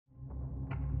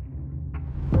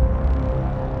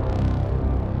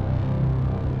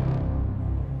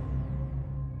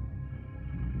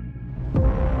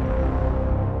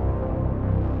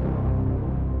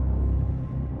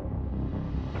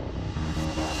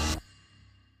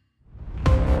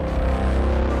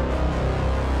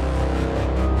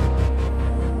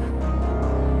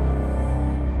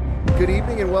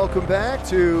morning and welcome back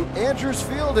to Andrews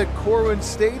Field at Corwin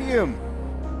Stadium.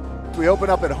 We open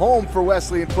up at home for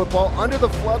Wesleyan football under the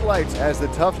floodlights as the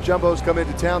Tufts Jumbos come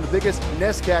into town, the biggest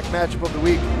NESCAC matchup of the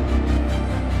week.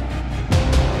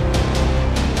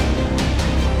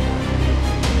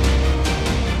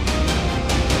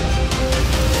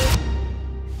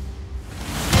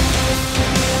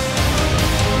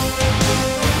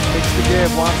 Takes the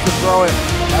give, wants to throw it.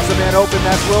 Has a man open,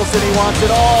 that's Wilson, he wants it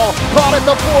all. Caught at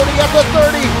the 40, at the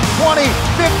 30, 20,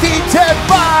 15, 10,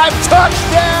 5,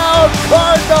 touchdown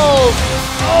Cardinals!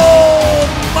 Oh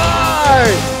my!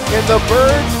 And the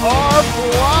birds are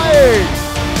flying!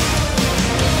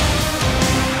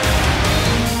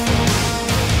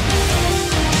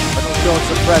 Showing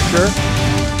some pressure,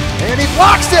 and he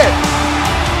blocks it!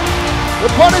 The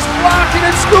punt is blocked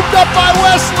and it's scooped up by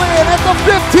Wesleyan at the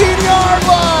 15-yard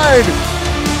line!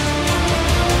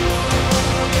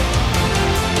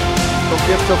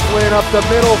 Give to Flynn up the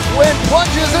middle. Flynn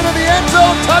plunges into the end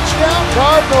zone. Touchdown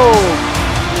Cardinals.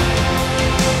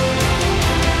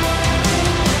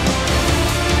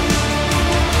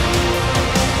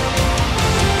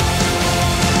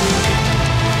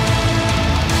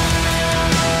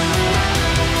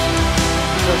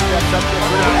 So steps up, gets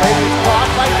rid of it later. He's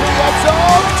caught by the end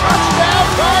zone. Touchdown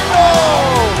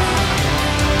Cardinals.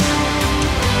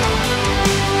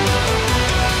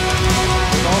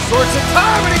 All sorts of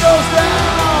time and he goes down!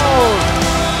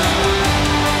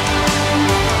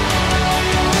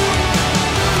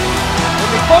 And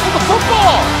they fumble the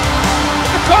football!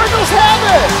 And the Cardinals have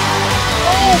it!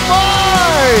 Oh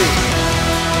my!